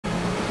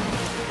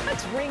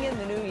Ring in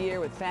the new year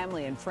with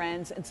family and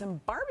friends and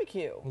some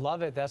barbecue.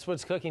 Love it. That's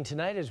what's cooking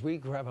tonight as we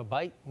grab a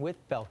bite with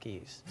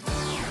Belkys.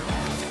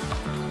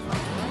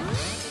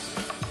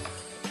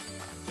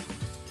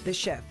 The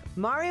chef,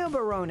 Mario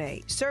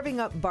Barone, serving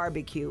up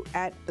barbecue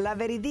at La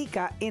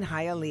Veridica in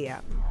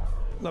Hialeah.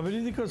 La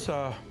Veridica is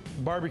a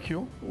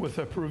barbecue with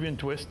a Peruvian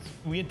twist.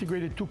 We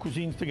integrated two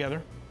cuisines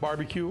together,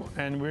 barbecue,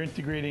 and we're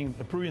integrating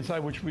the Peruvian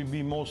side, which would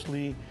be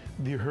mostly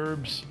the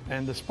herbs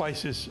and the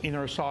spices in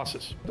our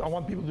sauces. I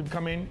want people to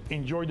come in,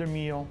 enjoy their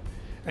meal,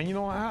 and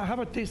have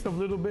a taste of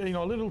a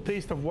little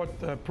taste of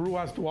what Peru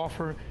has to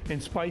offer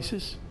in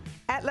spices.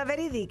 At La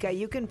Veridica,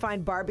 you can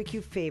find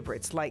barbecue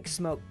favorites like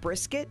smoked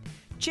brisket,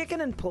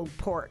 chicken and pulled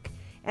pork.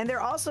 And there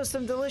are also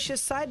some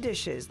delicious side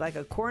dishes like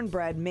a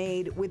cornbread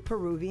made with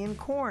Peruvian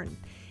corn,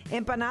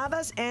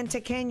 empanadas and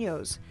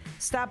tequeños.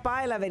 Stop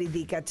by La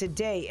Veridica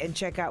today and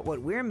check out what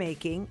we're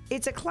making.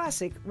 It's a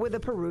classic with a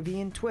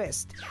Peruvian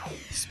twist.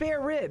 Spare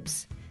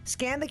ribs.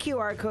 Scan the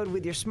QR code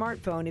with your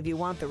smartphone if you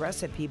want the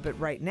recipe, but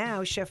right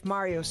now, Chef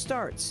Mario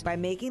starts by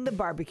making the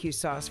barbecue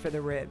sauce for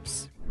the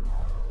ribs.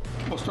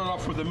 We'll start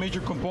off with the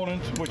major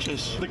component, which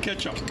is the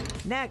ketchup.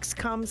 Next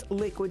comes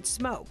liquid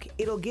smoke.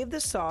 It'll give the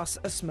sauce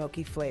a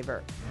smoky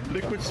flavor.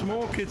 Liquid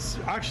smoke, it's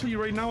actually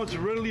right now it's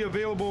readily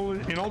available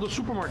in all the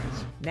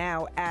supermarkets.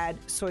 Now add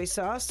soy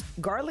sauce,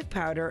 garlic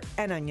powder,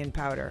 and onion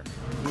powder.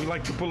 We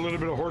like to put a little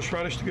bit of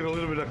horseradish to get a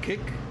little bit of kick.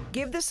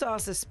 Give the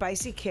sauce a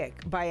spicy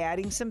kick by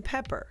adding some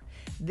pepper.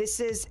 This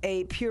is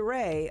a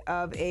puree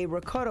of a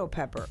ricotta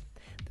pepper.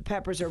 The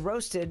peppers are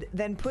roasted,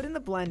 then put in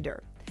the blender.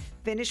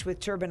 Finish with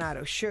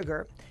turbinado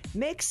sugar.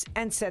 Mix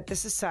and set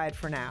this aside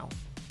for now.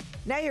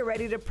 Now you're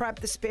ready to prep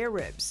the spare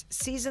ribs.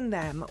 Season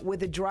them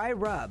with a dry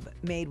rub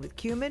made with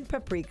cumin,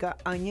 paprika,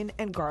 onion,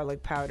 and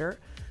garlic powder,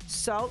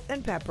 salt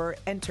and pepper,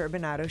 and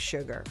turbinado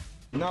sugar.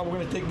 Now we're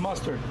going to take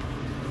mustard.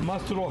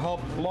 Mustard will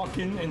help lock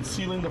in and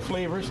seal in the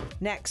flavors.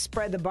 Next,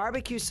 spread the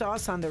barbecue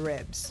sauce on the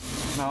ribs.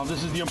 Now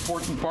this is the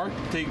important part.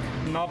 Take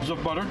knobs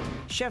of butter.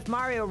 Chef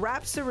Mario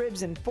wraps the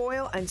ribs in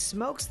foil and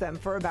smokes them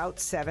for about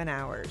 7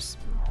 hours.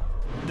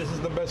 This is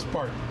the best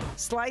part.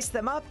 Slice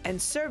them up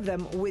and serve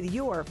them with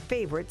your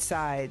favorite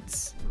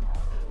sides.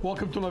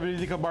 Welcome to La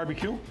Veridica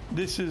Barbecue.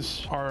 This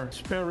is our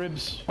spare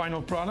ribs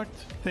final product.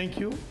 Thank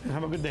you and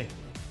have a good day.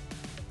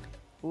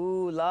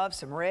 Ooh, love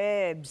some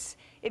ribs.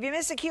 If you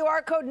miss a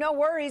QR code, no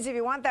worries. If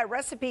you want that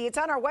recipe, it's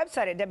on our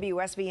website at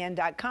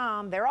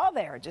WSVN.com. They're all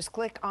there. Just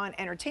click on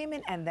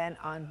Entertainment and then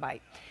on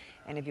Bite.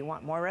 And if you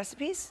want more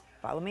recipes,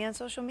 follow me on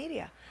social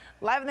media.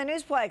 Live in the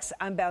Newsplex,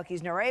 I'm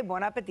Belkys.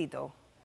 Bon appetito.